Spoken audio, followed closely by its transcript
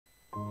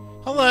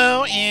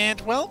Hello and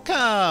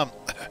welcome!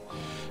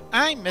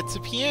 I'm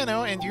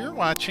Piano, and you're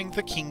watching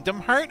the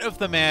Kingdom Heart of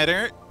the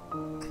Matter.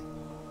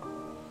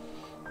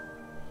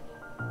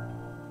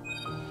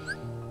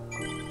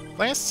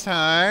 Last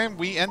time,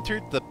 we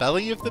entered the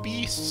belly of the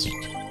beast.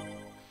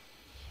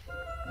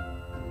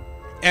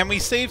 And we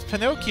saved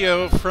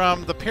Pinocchio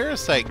from the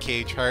parasite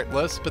cage,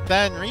 Heartless, but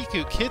then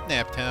Riku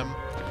kidnapped him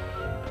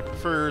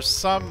for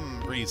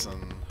some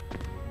reason.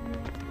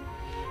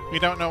 We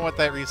don't know what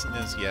that reason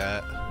is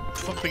yet.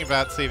 Something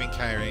about saving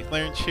Kairi.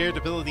 Learn shared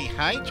ability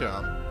high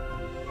jump.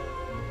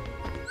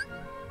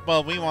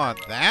 Well, we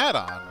want that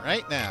on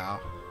right now.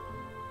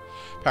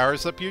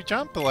 Powers up your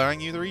jump, allowing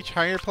you to reach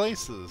higher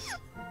places.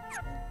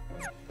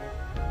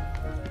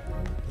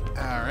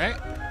 Alright.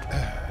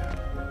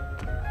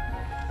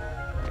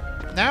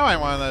 Now I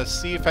want to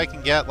see if I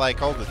can get,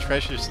 like, all the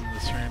treasures in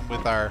this room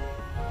with our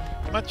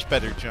much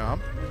better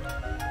jump.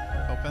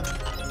 Open.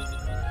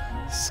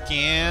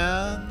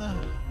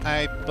 Scan.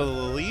 I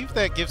believe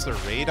that gives a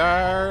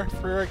radar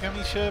for our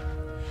gummy ship.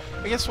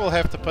 I guess we'll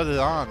have to put it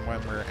on when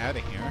we're out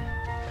of here.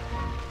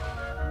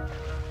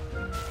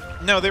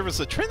 No, there was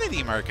a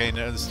Trinity mark I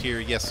noticed here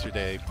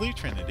yesterday. Blue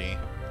Trinity.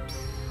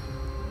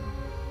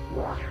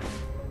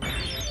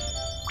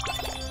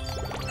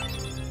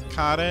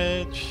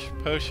 Cottage,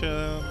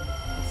 potion.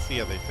 What's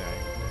the other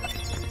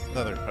thing?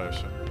 Another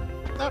potion.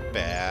 Not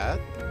bad.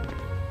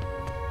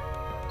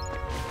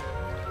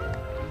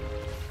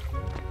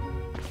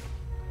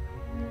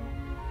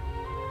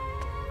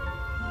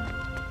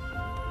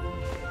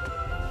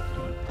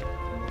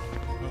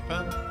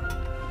 Open.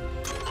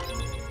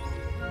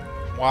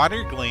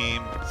 Water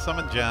Gleam.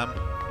 Summon Gem.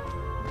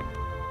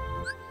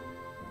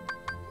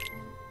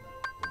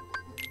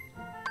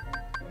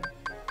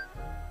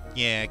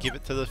 Yeah, give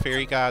it to the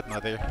fairy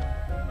godmother.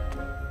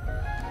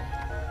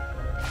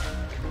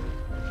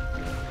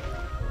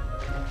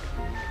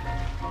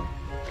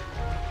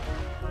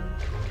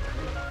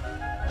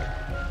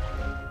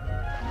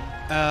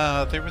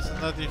 There was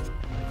another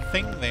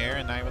thing there,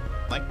 and I would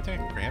like to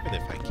grab it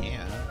if I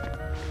can.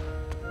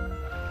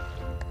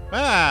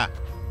 Ah!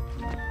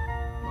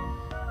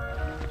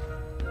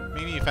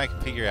 Maybe if I can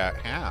figure out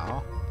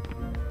how.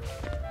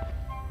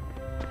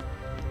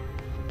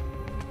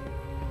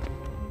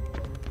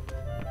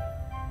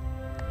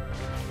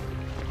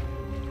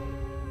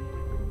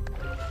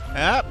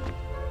 Yep.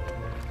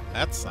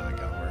 That's not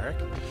gonna work.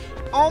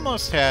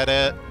 Almost had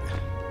it.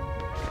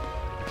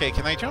 Okay,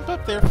 can I jump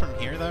up there from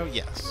here, though?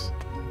 Yes.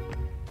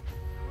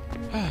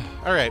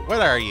 Alright, what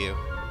are you?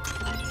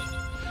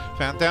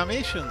 Found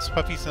Dalmatians.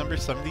 Puppies number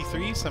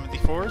 73,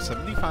 74,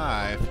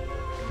 75.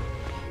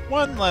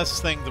 One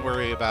less thing to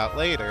worry about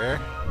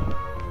later.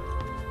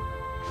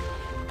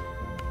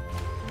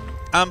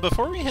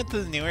 Before we head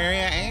to the new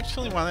area, I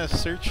actually want to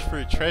search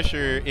for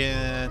treasure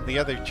in the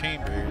other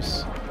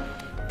chambers.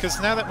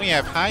 Because now that we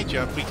have high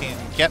jump, we can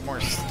get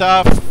more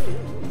stuff.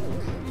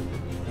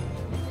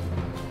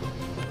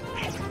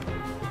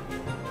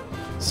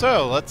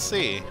 So, let's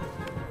see.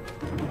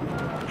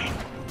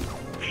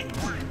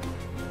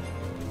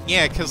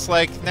 Yeah, because,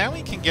 like, now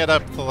we can get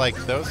up to, like,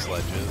 those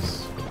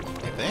ledges,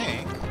 I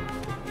think.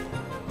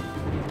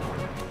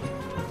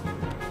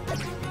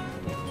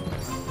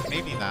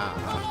 Maybe not.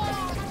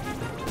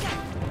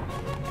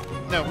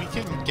 No, we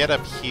can get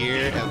up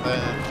here and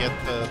then get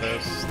to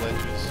those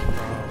ledges from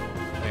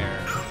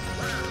there.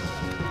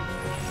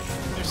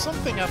 There's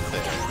something up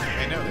there.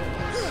 I know there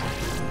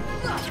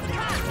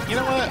is. You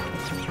know what?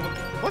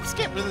 Let's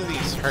get rid of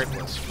these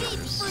Heartless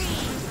first.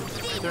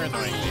 They're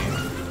annoying me.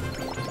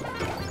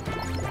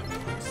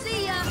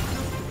 See ya.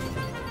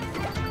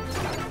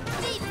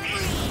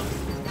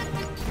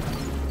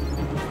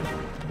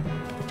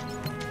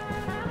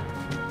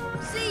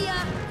 See ya.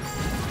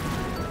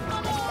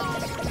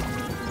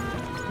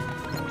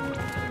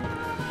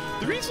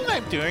 The reason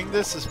I'm doing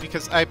this is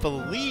because I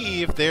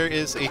believe there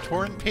is a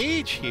torn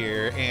page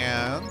here,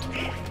 and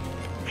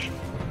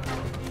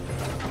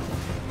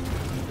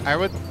I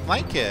would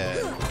like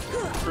it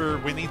for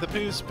Winnie the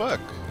Pooh's book.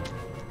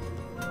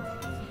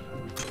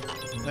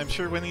 I'm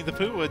sure Winnie the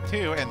Pooh would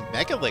too, and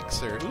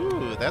Megalixir.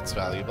 Ooh, that's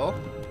valuable.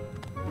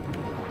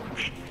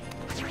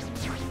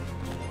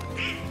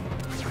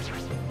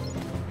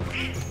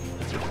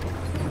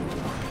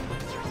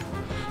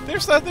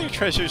 There's other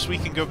treasures we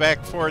can go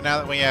back for now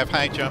that we have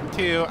high jump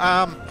too.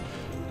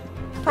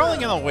 Probably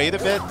gonna wait a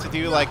bit to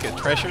do like a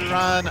treasure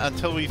run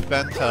until we've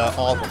been to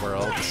all the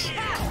worlds.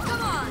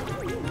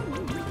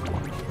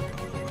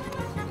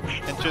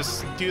 And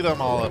just do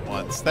them all at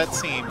once. That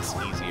seems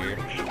easier.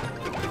 In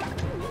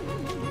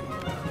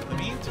the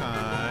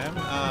meantime,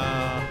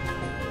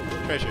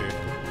 treasure.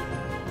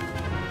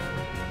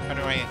 How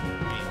do I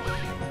reach?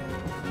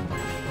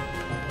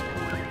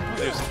 Oh,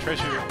 there's a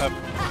treasure up here.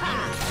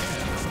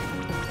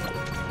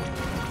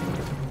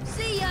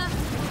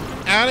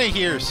 Out of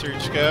here,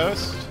 Search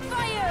Ghost.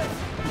 Fire!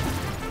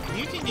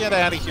 You can get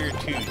out of here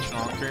too,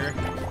 Chonker.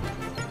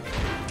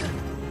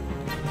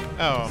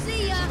 Oh,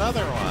 there's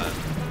another one.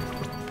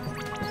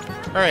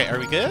 Alright, are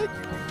we good?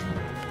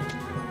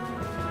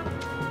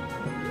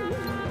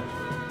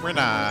 We're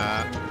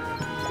not.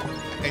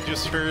 I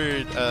just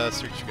heard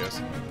Search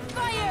Ghost.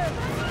 Fire!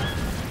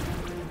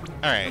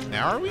 Alright,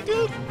 now are we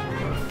good?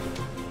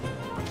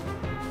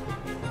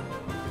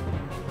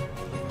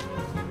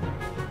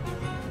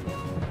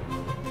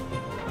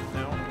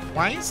 No.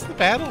 Why is the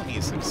battle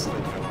music still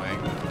going?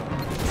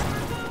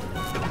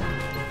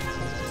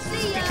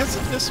 See ya! Because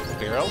of this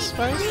barrel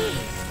spider?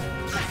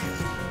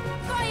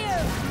 Fire!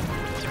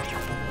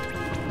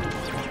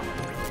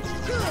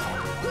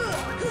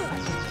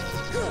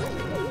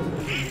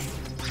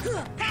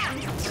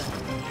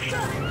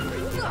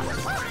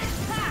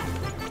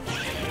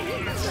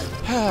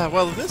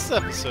 Well, this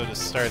episode is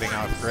starting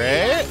off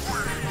great.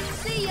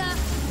 See ya!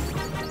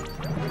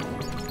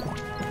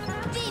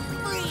 Deep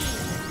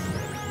freeze!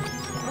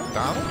 Oh,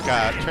 Donald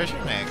got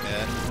treasure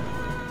magnet.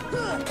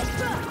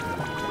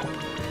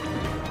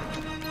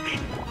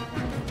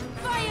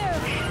 Fire!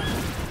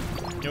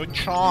 No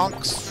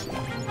chonks.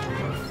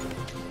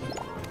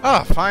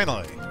 Ah,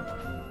 finally.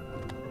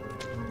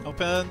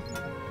 Open.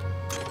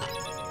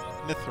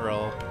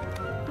 Mithril.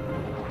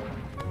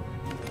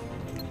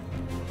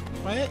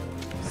 What?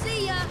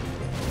 See ya!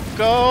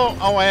 Go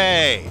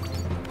away!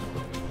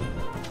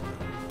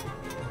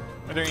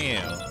 What are you?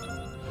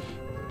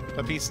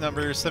 Puppies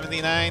number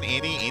 79,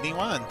 80,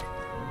 81.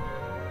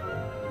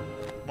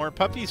 More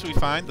puppies we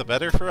find, the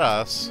better for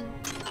us.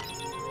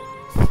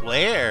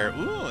 Flare!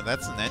 Ooh,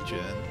 that's an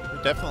engine.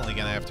 We're definitely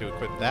gonna have to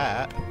equip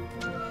that.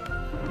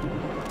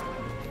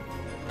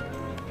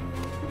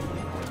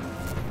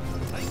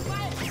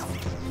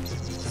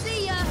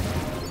 See ya!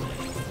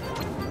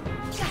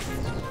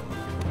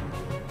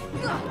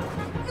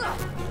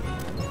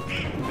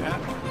 Yeah.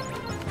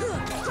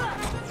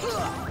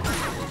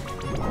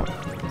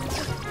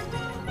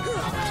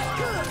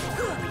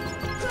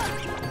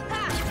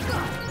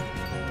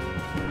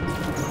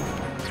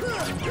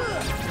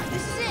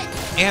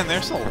 Man,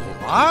 there's a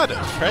lot of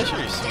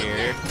treasures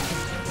here.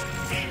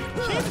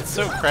 Gee, it's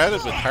so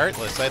crowded with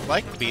Heartless, I'd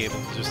like to be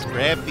able to just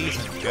grab these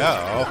and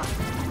go.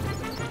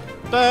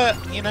 But,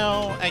 you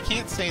know, I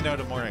can't say no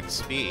to more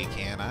XP,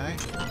 can I?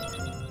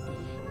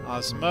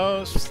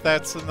 Osmose,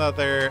 that's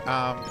another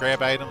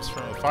grab items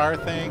from afar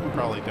thing.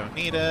 Probably don't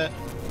need it.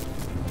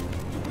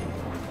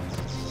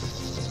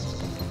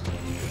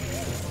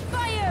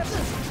 Fire!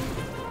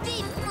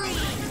 Deep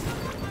freeze!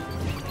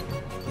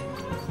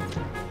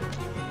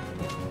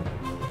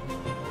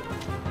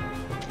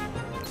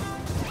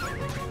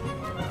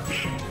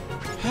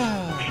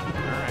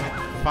 Alright,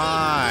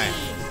 fine.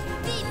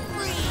 Deep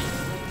freeze!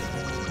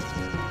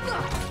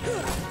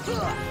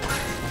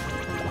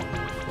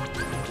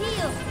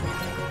 Heal!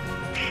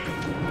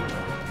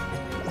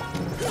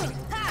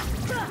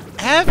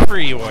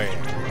 Everywhere!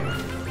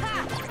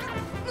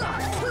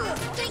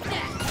 Take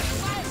that!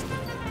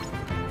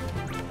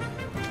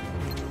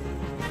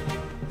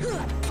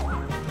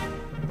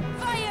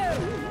 Fire!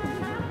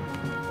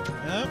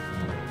 Yep.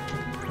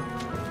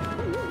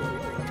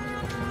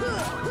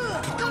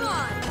 Come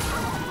on!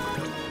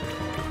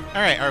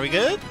 Alright, are we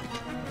good?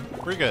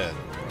 We're good.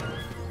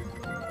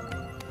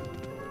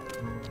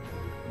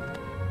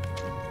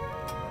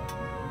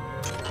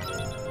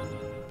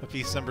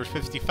 Piece number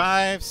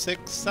 55,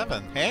 6,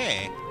 7.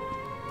 Hey!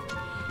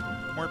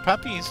 More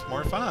puppies,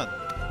 more fun.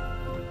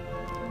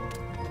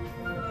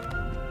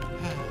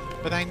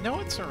 But I know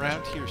it's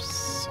around here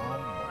somewhere.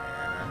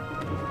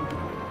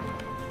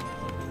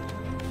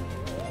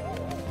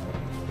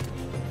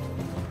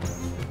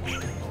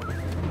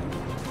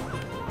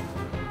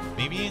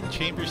 Maybe in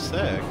Chamber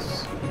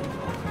 6.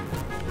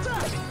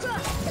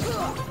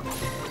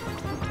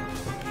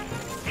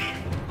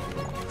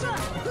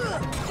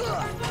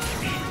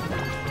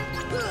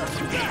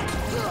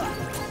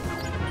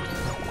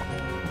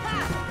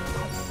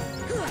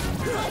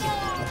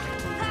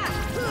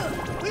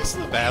 At least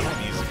the battle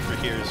music for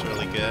here is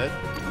really good.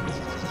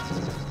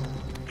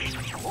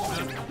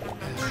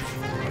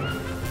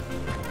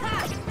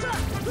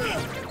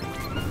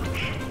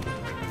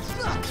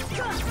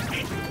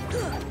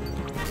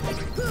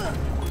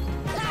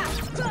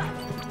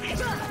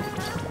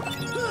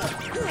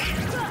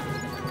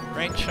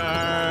 Right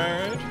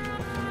shard.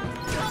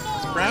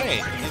 It's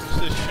right. It's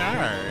the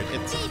shard.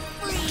 It's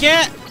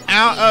get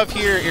out of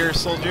here, ear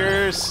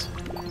soldiers.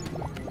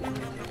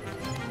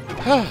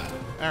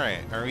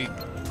 Alright, are we...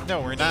 No,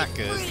 we're not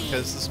good,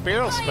 because the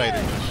sparrow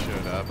spider just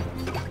showed up.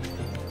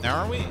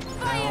 Now are we?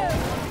 No.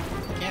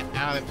 Get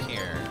out of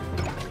here.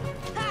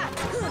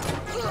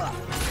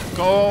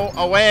 Go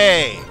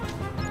away!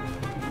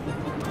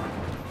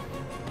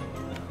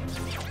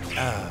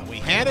 We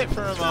had it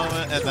for a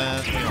moment, and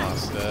then we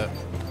lost it.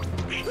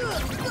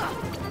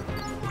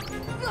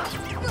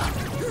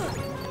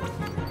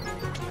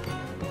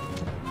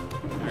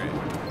 Alright.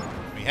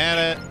 We had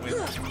it.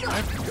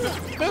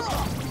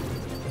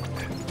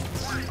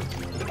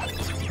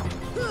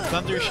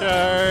 Thunder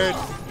Shard.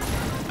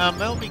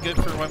 That'll be good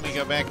for when we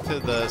go back to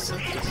the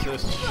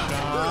synthesis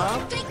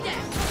shop.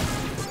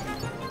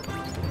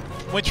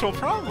 Which we'll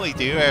probably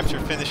do after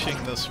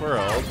finishing this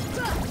world.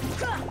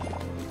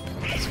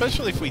 Let's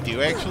especially if we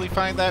do actually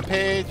find that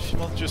page,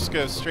 we'll just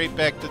go straight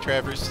back to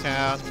Traverse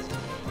Town.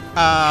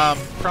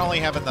 Probably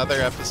have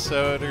another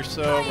episode or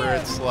so where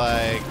it's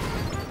like,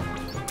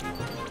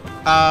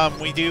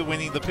 we do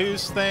Winnie the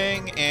Pooh's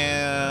thing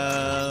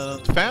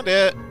and found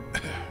it.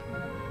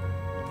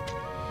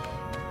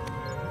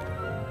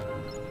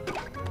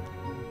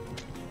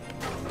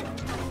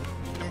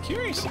 I'm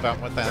curious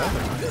about what that other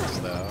one is,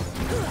 though.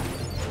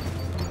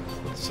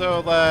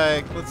 So,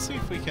 like, let's see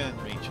if we can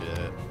reach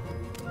it.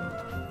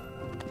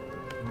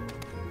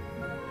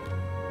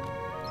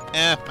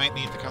 Might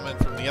need to come in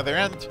from the other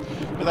end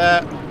for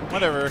that.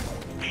 Whatever.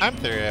 I'm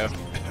through.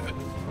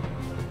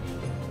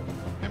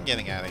 I'm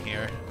getting out of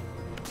here.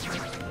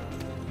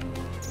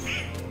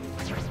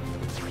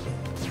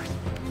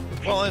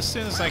 Well, as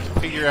soon as I can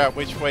figure out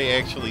which way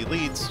actually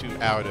leads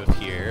to out of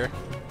here.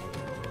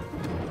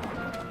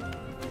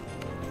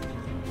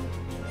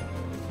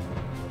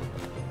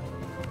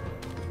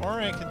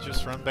 Or I can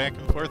just run back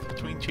and forth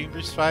between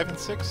chambers 5 and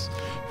 6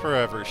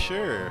 forever,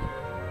 sure.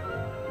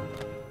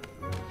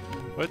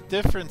 What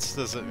difference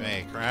does it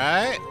make,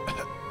 right?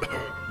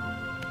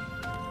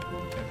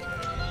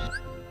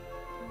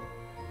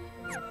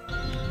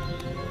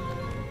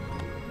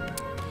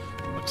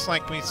 Looks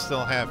like we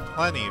still have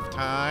plenty of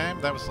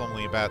time. That was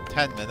only about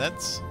 10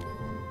 minutes.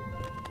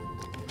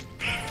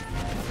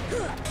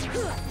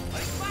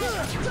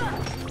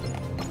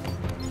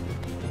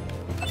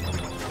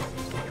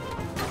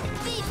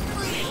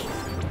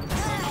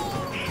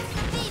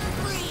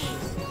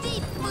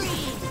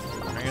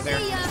 There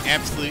are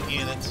absolute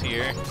units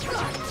here.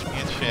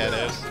 And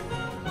shadows.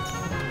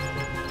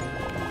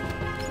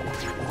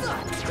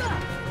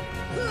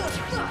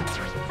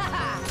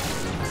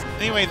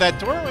 Anyway, that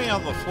doorway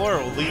on the floor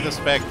will lead us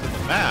back to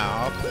the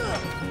mouth.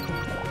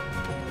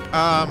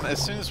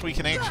 As soon as we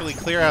can actually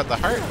clear out the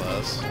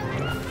Heartless.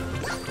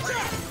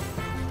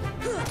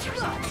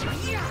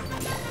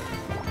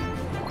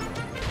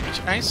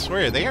 Which, I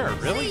swear, they are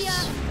really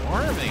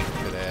swarming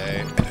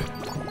today.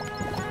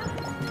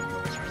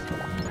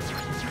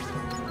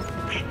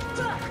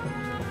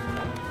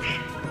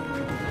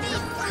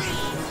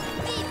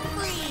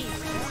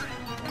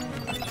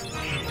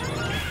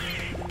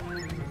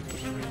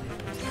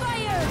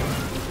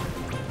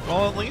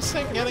 Well, at least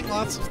I'm getting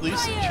lots of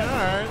lucid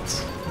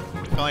shards,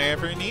 if I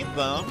ever need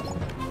them.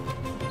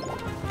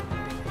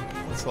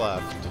 What's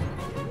left?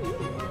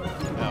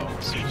 Oh,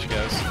 Siege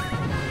Ghost.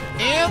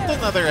 And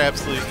another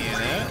absolute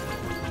unit.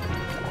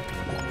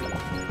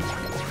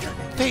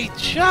 They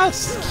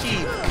just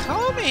keep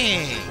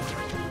coming!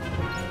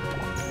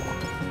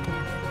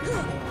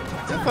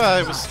 I thought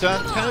I was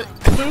done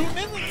 2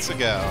 minutes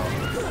ago.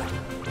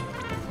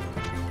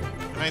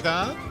 Am I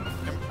done?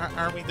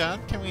 Are we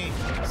done? Can we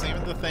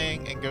examine the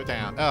thing and go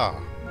down?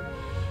 Oh.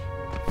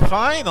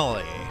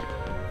 Finally!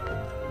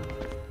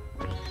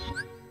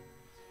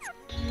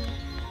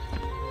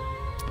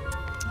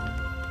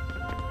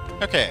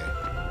 Okay.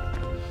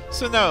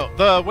 So no,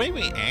 the way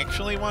we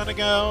actually want to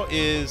go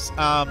is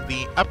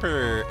the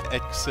upper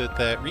exit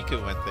that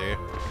Riku went through.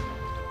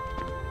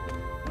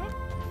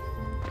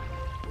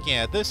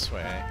 Yeah, this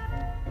way.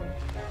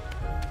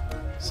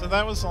 So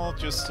that was all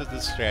just a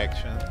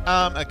distraction.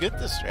 A good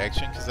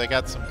distraction, because I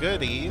got some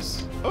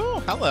goodies. Oh,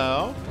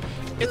 hello!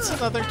 It's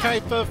another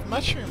type of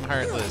mushroom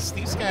Heartless.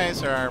 These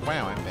guys are...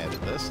 Wow, I'm bad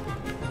at this.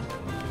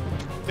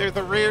 They're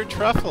the rare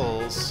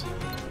truffles.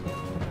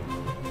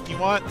 You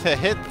want to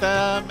hit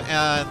them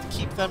and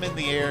keep them in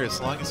the air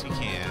as long as you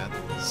can.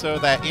 So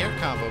that air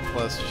combo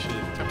plus should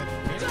come in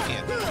very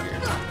handy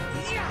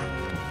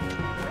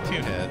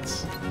here. 2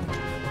 hits.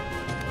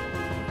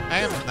 I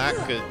am not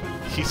good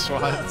with these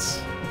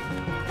ones.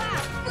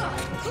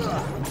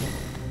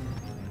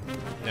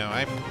 No,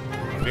 I'm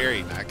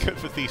very not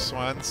good with these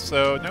ones,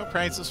 so no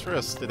prizes for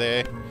us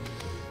today.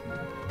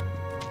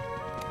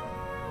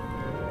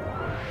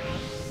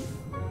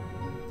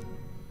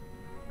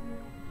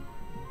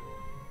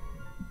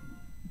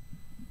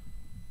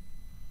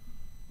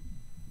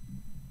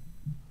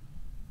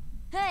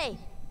 Hey!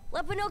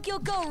 Let Pinocchio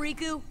go,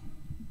 Riku!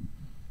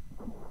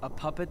 A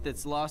puppet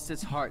that's lost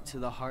its heart to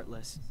the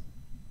Heartless.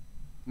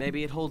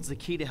 Maybe it holds the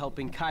key to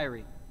helping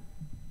Kairi.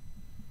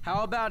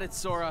 How about it,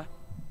 Sora?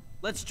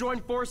 Let's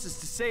join forces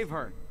to save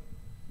her.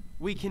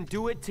 We can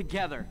do it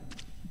together.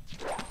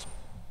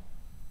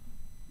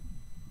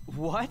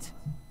 What?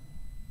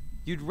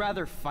 You'd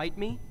rather fight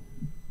me?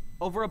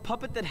 Over a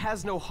puppet that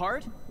has no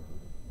heart?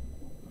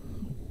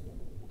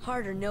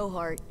 Heart or no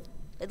heart,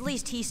 at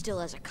least he still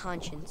has a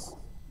conscience.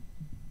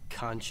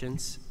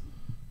 Conscience?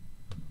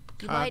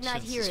 You might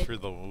not hear it, for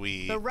the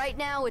weak. but right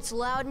now it's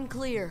loud and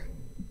clear.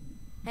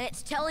 And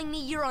it's telling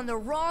me you're on the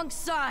wrong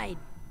side.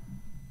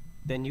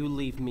 Then you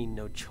leave me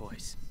no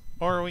choice.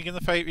 Or are we gonna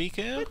fight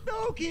Riku?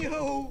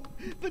 Pinocchio!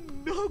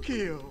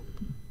 Pinocchio!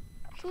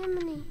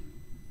 Jiminy,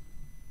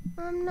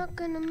 I'm not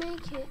gonna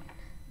make it.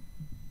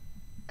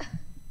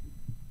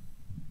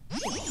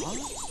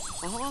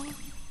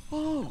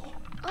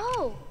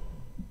 Oh,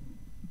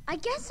 I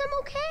guess I'm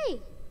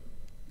okay.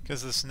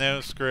 Because his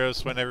nose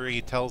grows whenever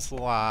he tells the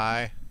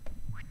lie.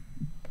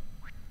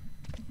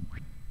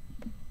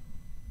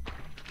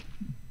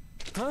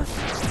 Huh?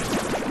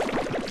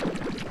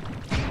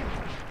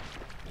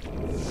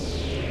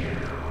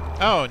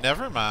 Oh,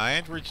 never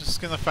mind. We're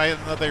just gonna fight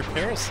another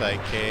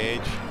parasite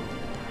cage.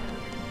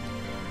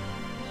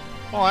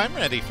 Well, I'm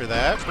ready for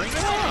that. Bring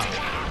it on.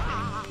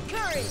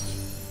 Courage!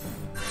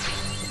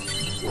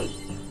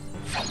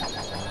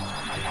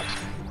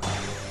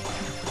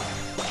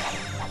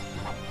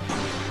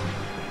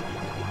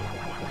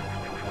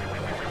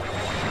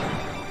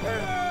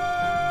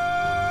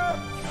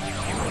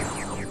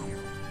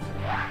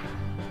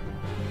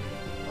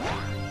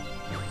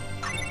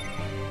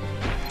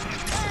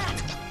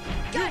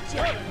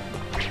 Gotcha!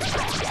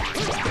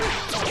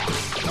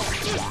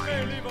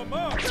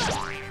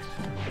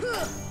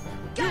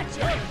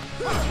 Gotcha!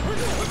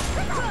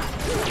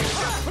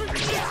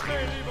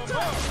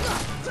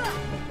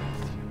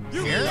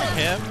 Hear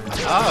him up.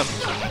 Oh,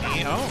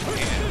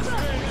 man.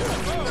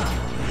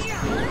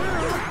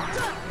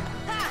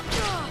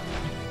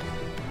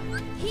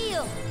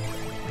 Heal!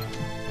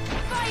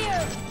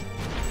 Fire!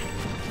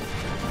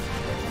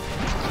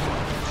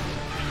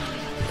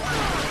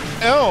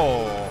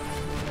 Oh!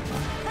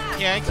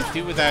 Yeah, I could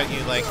do without you,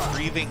 like,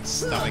 breathing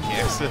stomach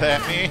acid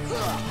at me.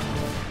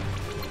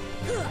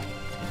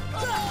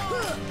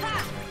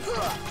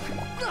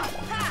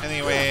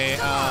 Anyway,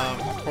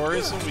 core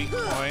is a weak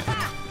point.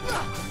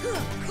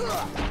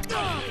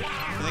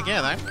 And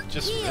again, I'm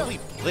just really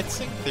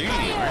blitzing through you,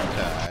 aren't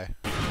I?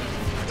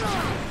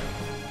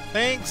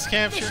 Thanks,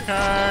 capture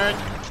card!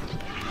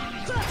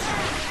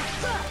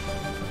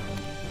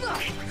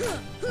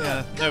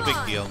 Yeah, no big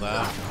deal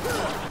though.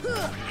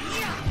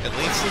 At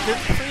least it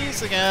didn't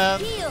freeze again.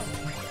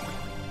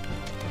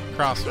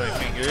 Cross my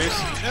fingers.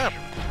 Yep.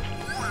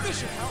 This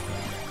should help.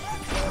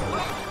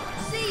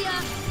 See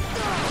ya!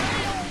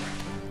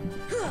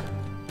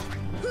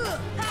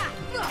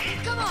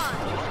 Come on!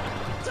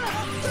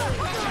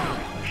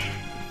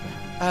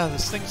 Ah,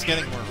 this thing's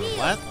getting more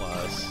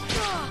relentless.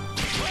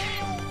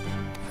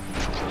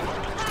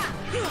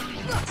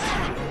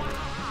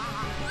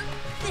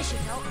 This should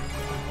help.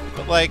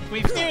 But like,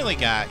 we've nearly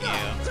got you.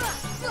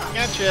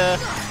 Gotcha!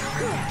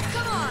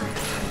 Come on!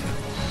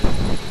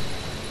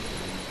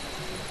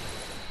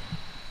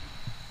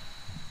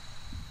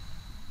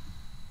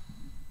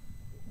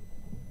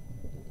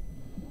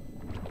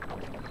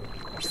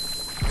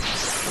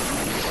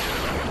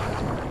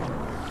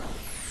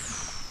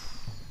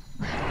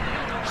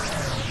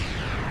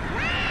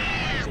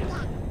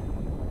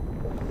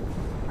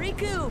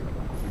 Riku!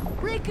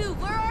 Riku,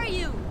 where are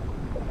you?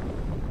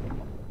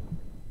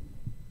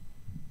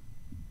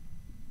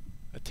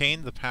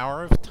 Attain the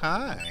power of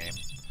time.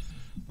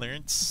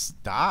 Learn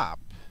stop.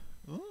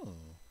 Ooh.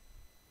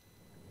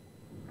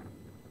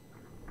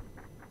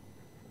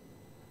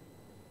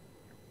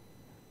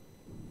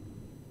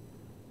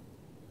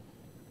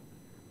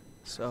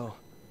 So,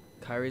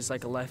 Kairi's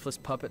like a lifeless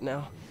puppet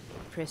now?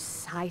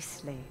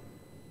 Precisely.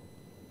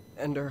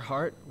 And her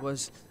heart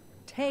was...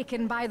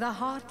 Taken by the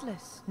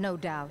Heartless, no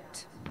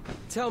doubt.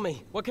 Tell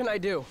me, what can I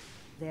do?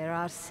 There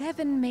are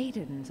 7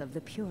 maidens of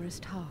the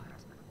purest heart.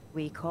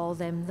 We call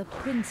them the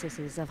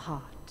Princesses of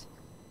Heart.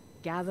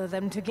 Gather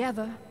them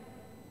together,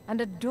 and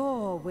a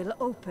door will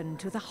open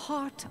to the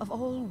heart of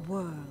all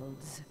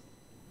worlds.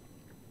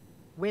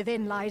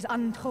 Within lies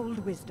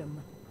untold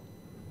wisdom.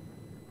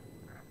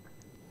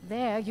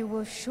 There you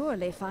will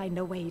surely find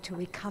a way to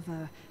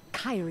recover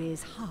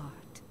Kairi's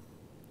heart.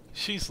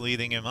 She's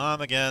leading him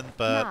on again,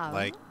 but Now,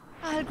 like,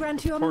 I'll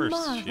grant you a of course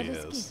marvelous she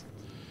is. gift.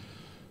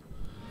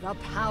 The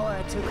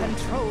power to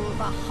control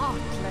the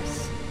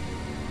Heartless.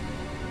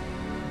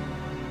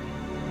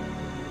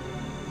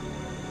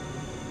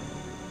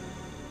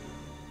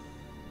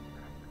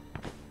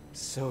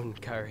 Soon,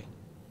 Kairi.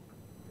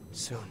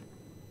 Soon.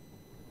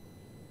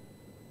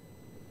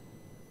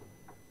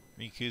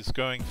 Riku's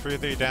going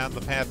further down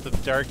the path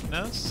of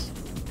darkness.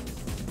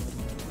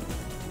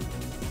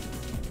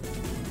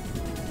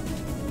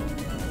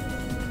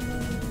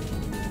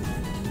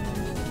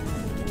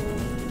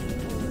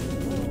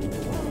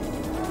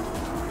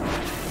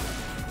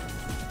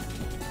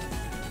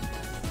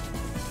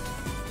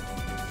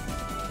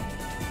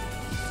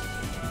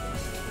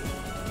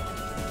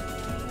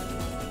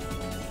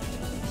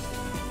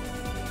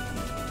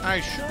 I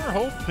sure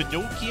hope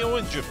Pinocchio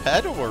and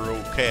Geppetto are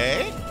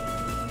okay.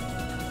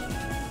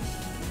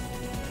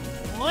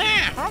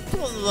 Yeah,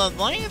 hopefully they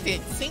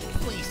landed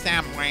safely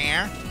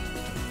somewhere.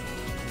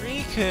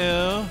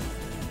 Riku.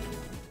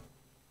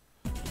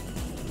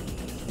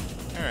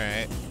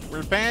 Alright,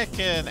 we're back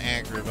in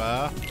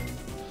Agrabah.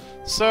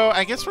 So,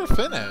 I guess we're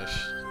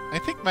finished. I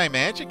think my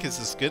magic is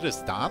as good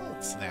as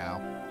Donald's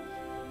now.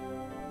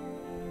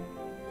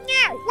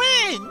 No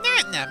way!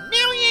 Not in a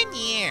million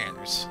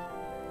years!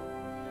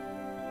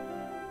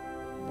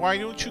 Why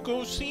don't you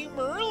go see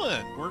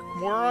Merlin? Work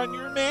more on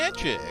your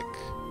magic.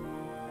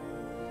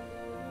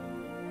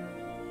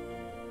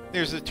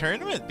 There's a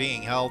tournament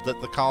being held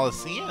at the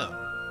Colosseum.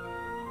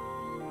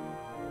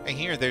 I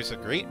hear there's a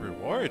great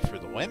reward for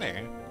the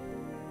winner.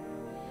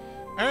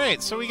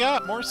 Alright, so we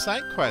got more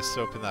side quests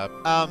open up.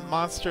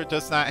 Monstro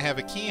does not have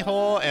a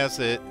keyhole as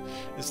it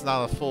is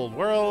not a full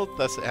world,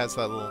 thus it has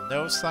that little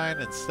no sign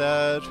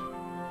instead.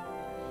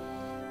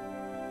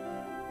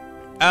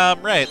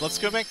 Right, let's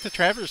go back to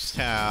Traverse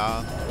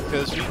Town,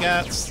 because we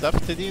got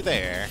stuff to do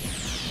there.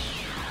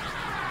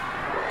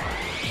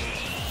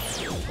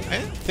 I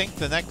didn't think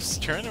the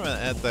next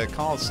tournament at the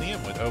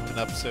Coliseum would open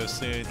up so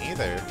soon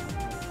either.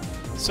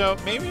 So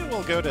maybe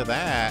we'll go to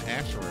that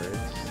afterwards.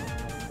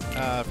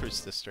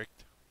 First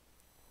district.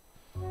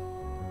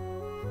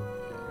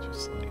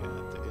 Just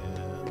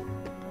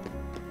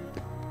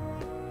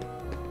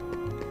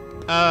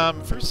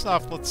first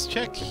off, let's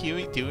check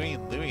Huey, Dewey,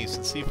 and Louie's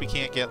and see if we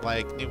can't get,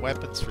 like, new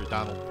weapons for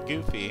Donald and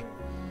Goofy.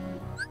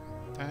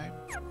 Time?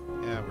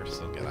 Yeah, we're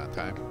still good on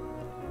time.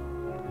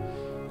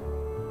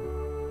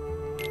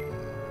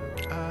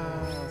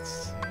 Let's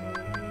see.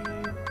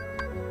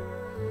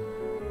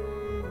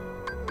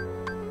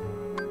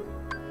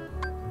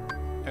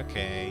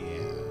 Okay,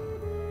 yeah.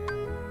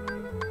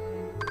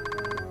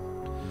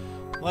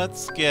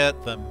 Let's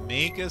get the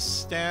Mega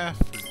Staff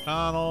for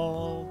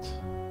Donald.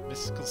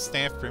 Mystical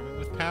Staff brimming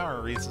with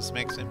power raises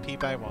max MP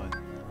by 1.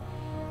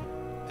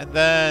 And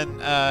then,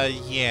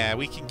 yeah,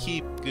 we can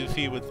keep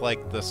Goofy with,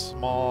 like, the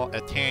small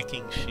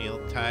attacking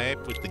shield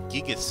type with the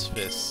Gigas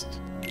Fist.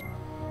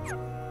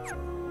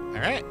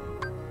 Alright.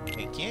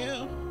 Thank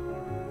you.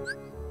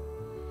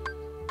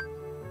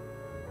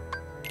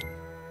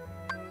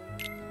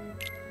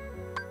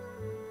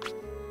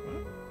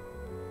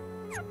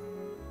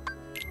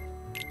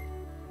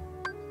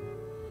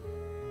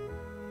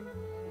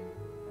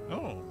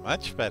 Oh,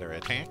 much better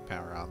attack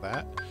power on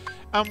that.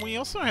 We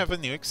also have a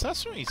new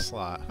accessory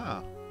slot,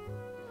 huh?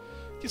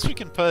 Guess we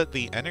can put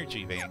the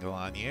Energy Vangle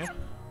on you.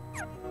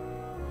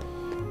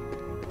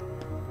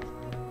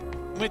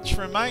 Which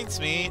reminds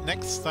me,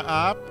 next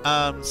stop,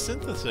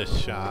 Synthesis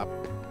Shop.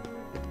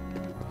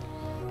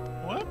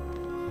 What?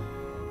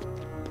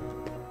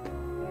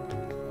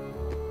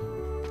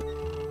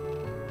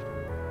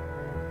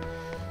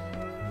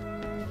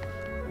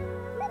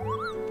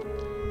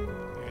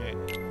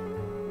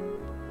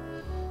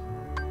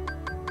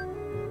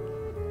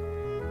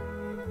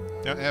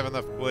 Don't have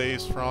enough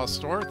Blaze,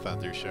 Frost, or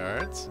Thunder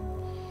Shards.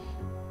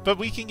 But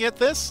we can get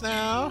this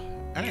now!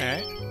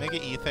 Alright,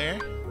 Mega Ether.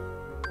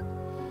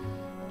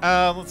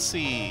 Let's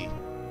see.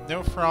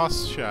 No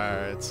Frost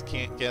Shards.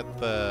 Can't get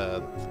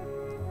the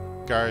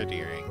Guard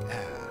Earring.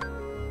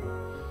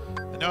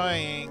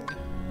 Annoying.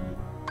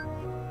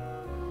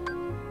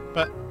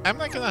 But I'm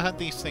not gonna hunt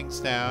these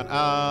things down.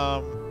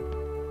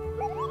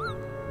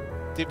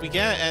 Did we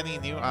get any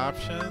new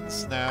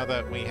options now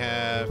that we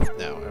have...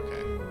 No,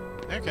 okay.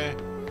 Okay.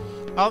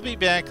 I'll be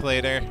back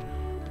later.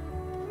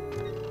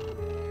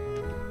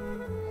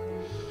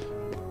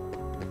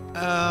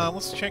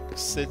 Let's check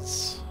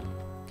Sid's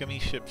Gummy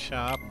Ship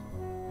Shop.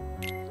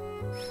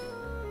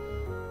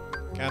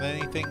 Got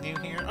anything new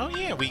here? Oh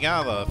yeah, we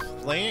got a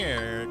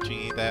flare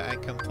G that I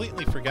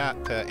completely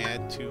forgot to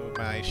add to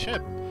my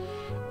ship.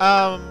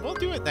 We'll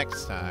do it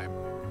next time.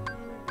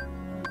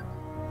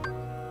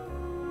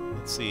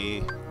 Let's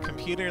see.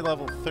 Computer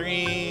level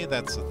 3,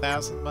 that's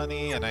 1,000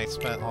 money, and I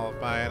spent all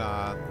of mine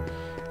on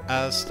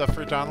stuff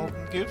for Donald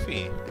and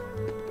Goofy.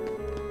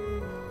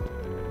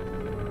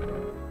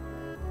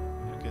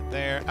 Good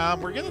there.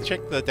 We're gonna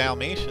check the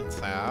Dalmatian's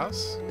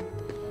house.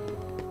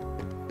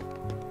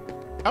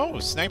 Oh,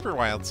 Sniper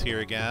Wild's here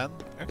again.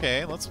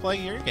 Okay, let's play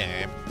your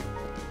game.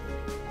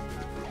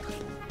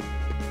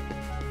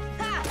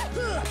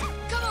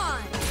 Come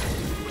on!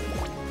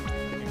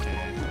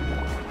 Okay.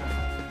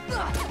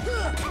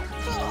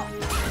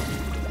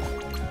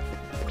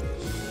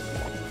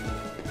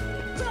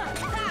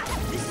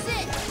 This is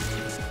it!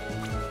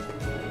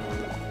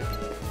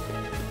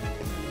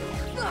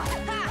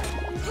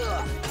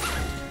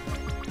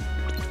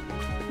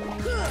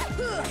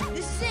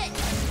 This is it!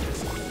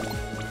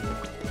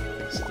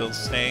 Still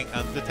staying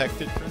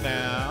undetected for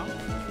now.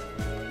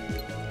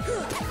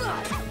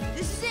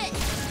 This is it!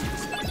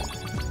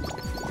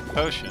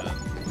 Potion.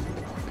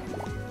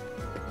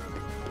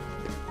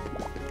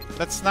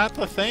 That's not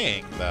the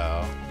thing,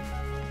 though.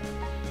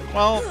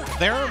 Well,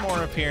 there are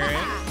more appearing.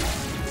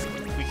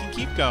 We can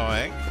keep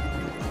going.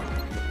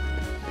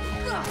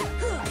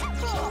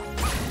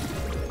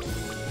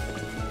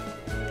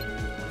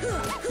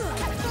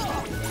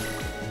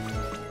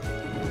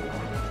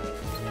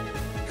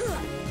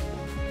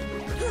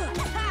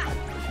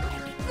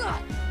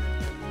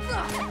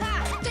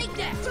 Take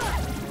that!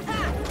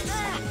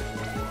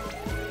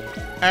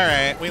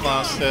 Alright, we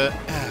lost it.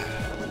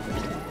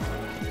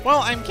 Well,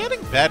 I'm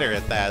getting better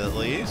at that, at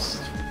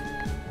least.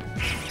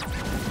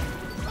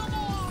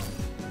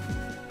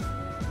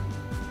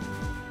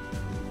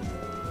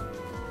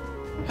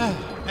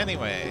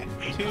 Anyway,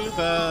 to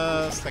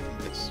the second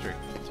district.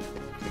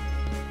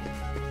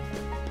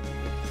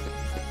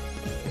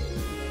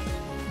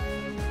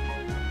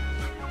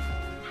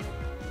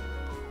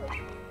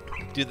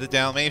 Do the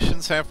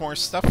Dalmatians have more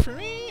stuff for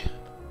me?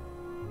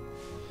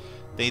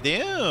 They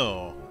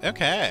do!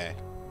 Okay.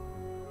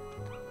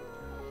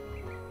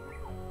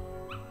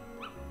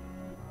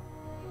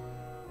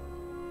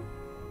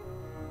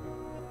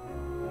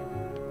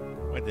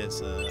 What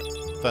is it?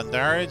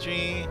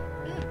 Thundaraji?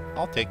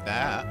 I'll take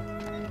that.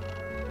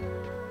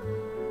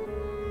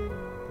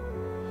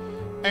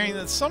 I mean,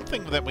 it's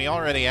something that we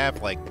already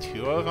have like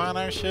 2 of on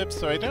our ship,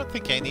 so I don't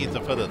think I need to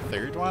put a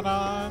 3rd one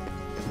on.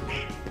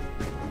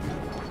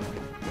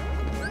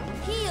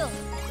 Heal.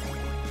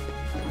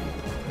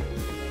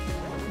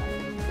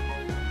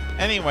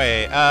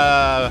 Anyway,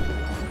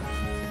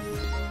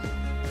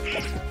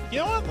 you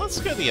know what? Let's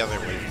go the other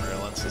way,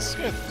 Merlins. Let's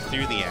go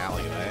through the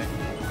alleyway.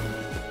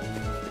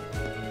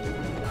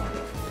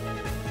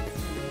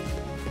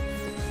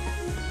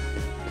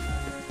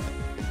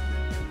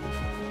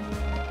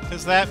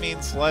 Because that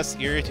means less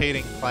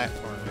irritating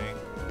platforming.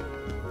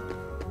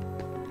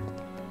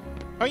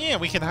 Oh yeah,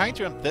 we can high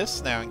jump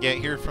this now and get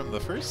here from the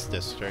 1st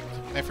district.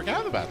 I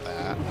forgot about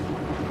that.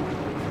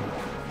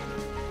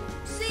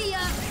 See ya.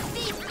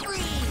 Be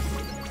free.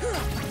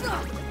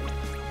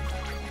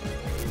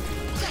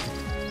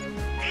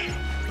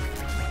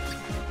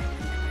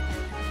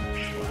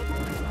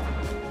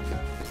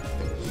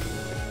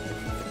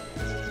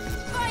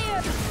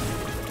 Fire.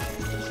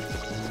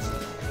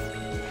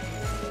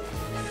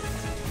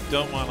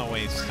 Don't want to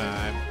waste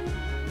time.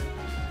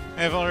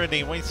 I've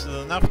already wasted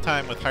enough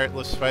time with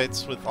Heartless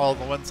fights with all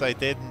the ones I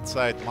did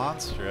inside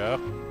Monstro.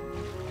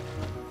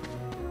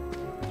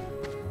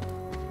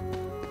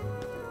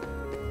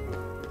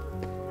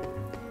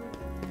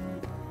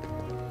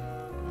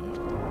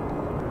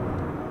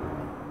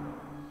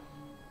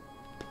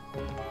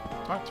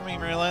 Talk to me,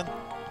 Merlin.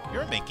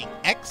 You're making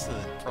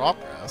excellent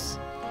progress.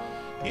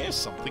 Here's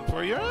something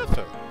for your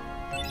effort.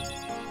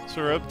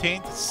 Sora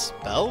obtained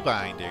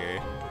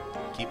Spellbinder.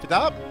 Keep it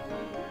up.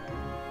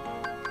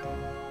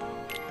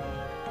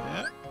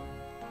 Yeah.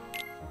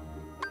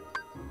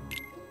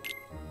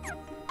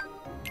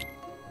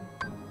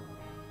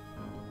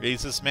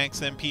 Raises max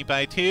MP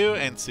by 2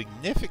 and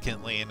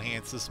significantly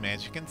enhances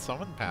magic and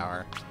summon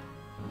power.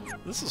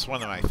 This is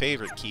one of my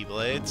favorite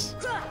Keyblades.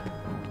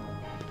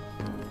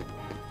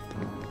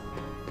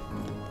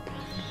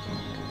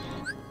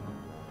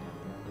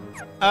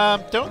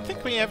 Don't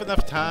think we have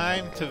enough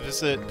time to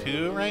visit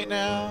Pooh right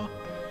now.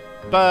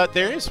 But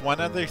there is one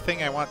other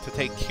thing I want to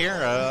take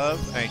care of,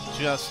 I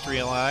just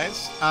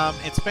realized.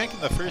 It's back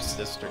in the 1st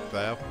district,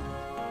 though.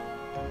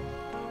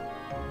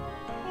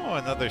 Oh,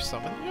 another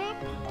summon jump?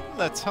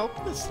 Let's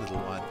help this little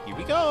one. Here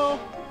we go!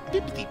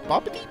 Bippity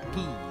boppity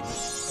poo!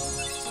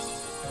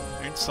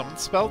 Learn summon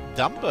spell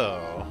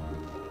Dumbo.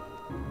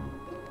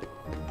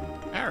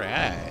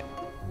 Alright.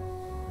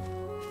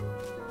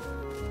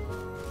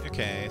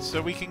 Okay, so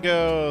we can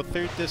go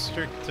 3rd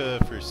district to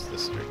 1st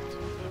district.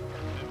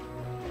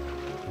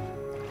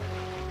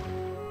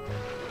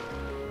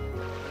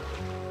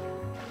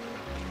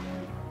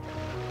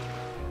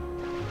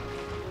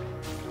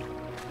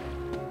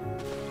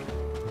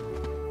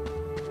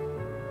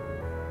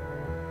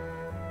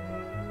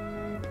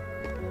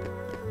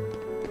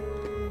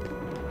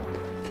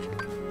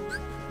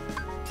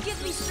 Get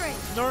me straight.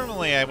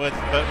 Normally I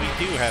wouldn't, but we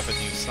do have a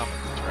new summon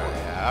to try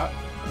out.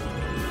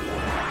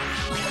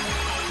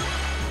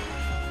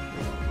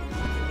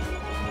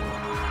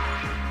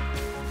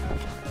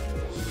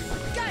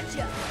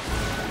 Gotcha.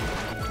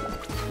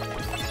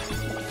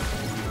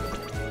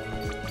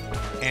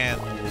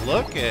 And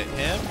look at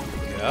him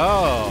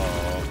go!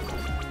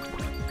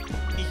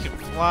 He can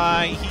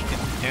fly, he can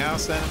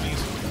douse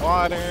enemies with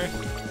water,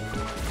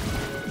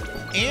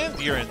 and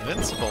you're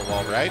invincible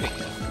while riding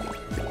him.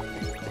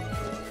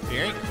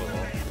 Very cool.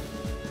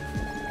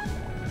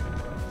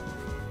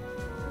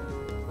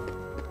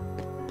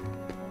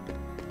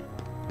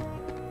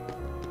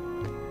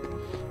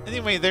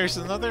 Anyway, there's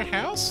another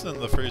house in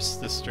the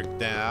 1st district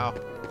now.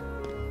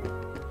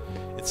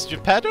 It's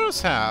Geppetto's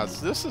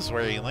house. This is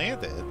where he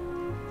landed.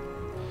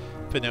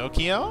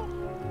 Pinocchio?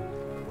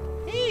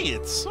 Hey,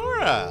 it's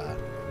Sora!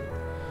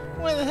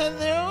 Well,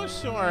 hello,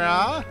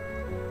 Sora!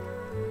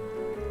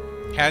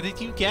 How did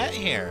you get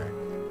here?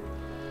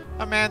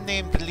 A man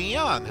named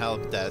Leon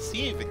helped us.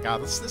 He even got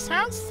us this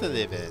house to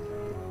live in.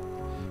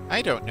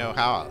 I don't know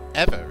how I'll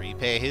ever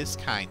repay his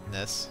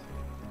kindness.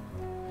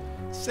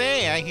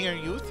 Say, I hear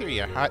you 3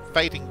 are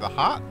fighting the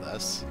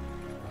Heartless.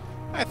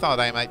 I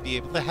thought I might be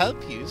able to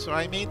help you, so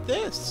I made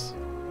this.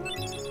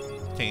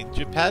 Obtained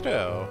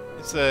Geppetto.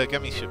 It's a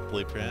gummy ship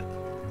blueprint.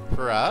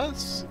 For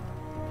us?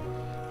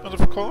 But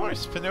of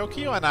course,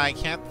 Pinocchio and I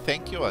can't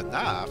thank you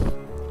enough.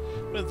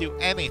 We'll do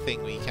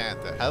anything we can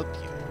to help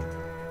you.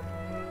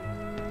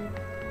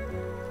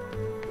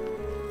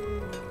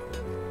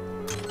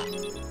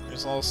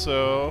 There's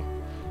also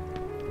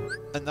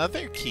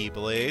another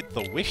Keyblade,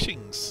 the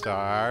Wishing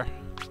Star.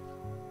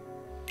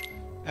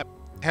 It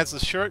has a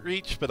short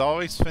reach, but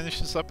always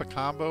finishes up a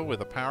combo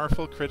with a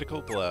powerful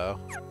critical blow.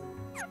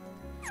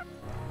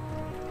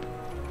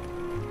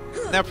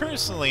 Now,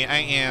 personally, I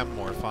am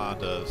more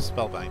fond of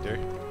Spellbinder.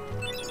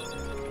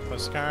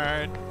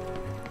 Postcard.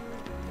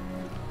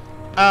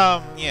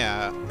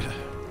 Yeah.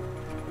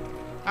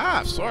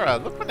 Ah, Sora,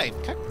 look what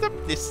I've cooked up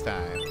this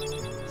time.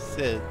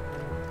 Sid.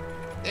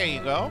 There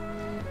you go.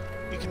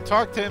 You can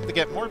talk to him to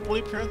get more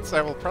blueprints.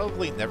 I will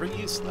probably never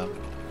use them.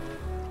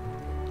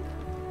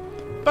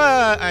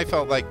 But I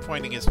felt like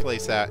pointing his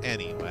place out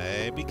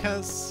anyway,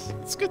 because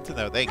it's good to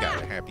know they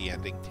got a happy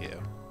ending too.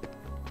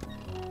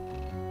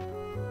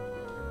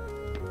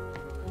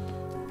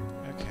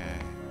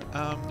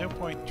 Okay. No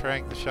point in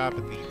trying to shop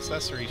at the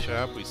accessory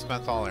shop. We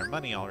spent all our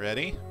money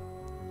already.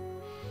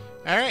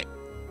 Alright,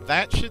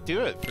 that should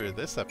do it for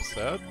this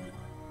episode.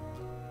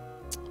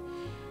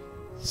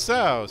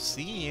 So,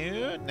 see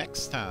you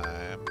next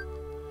time.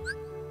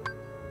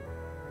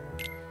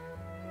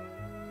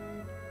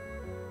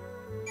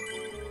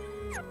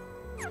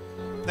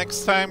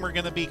 Next time we're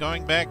going to be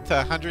going back to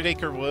 100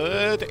 Acre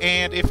Wood,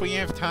 and if we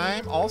have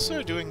time,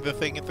 also doing the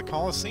thing at the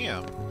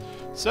Coliseum.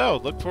 So,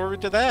 look forward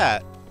to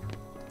that.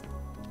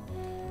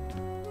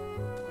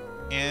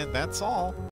 And that's all.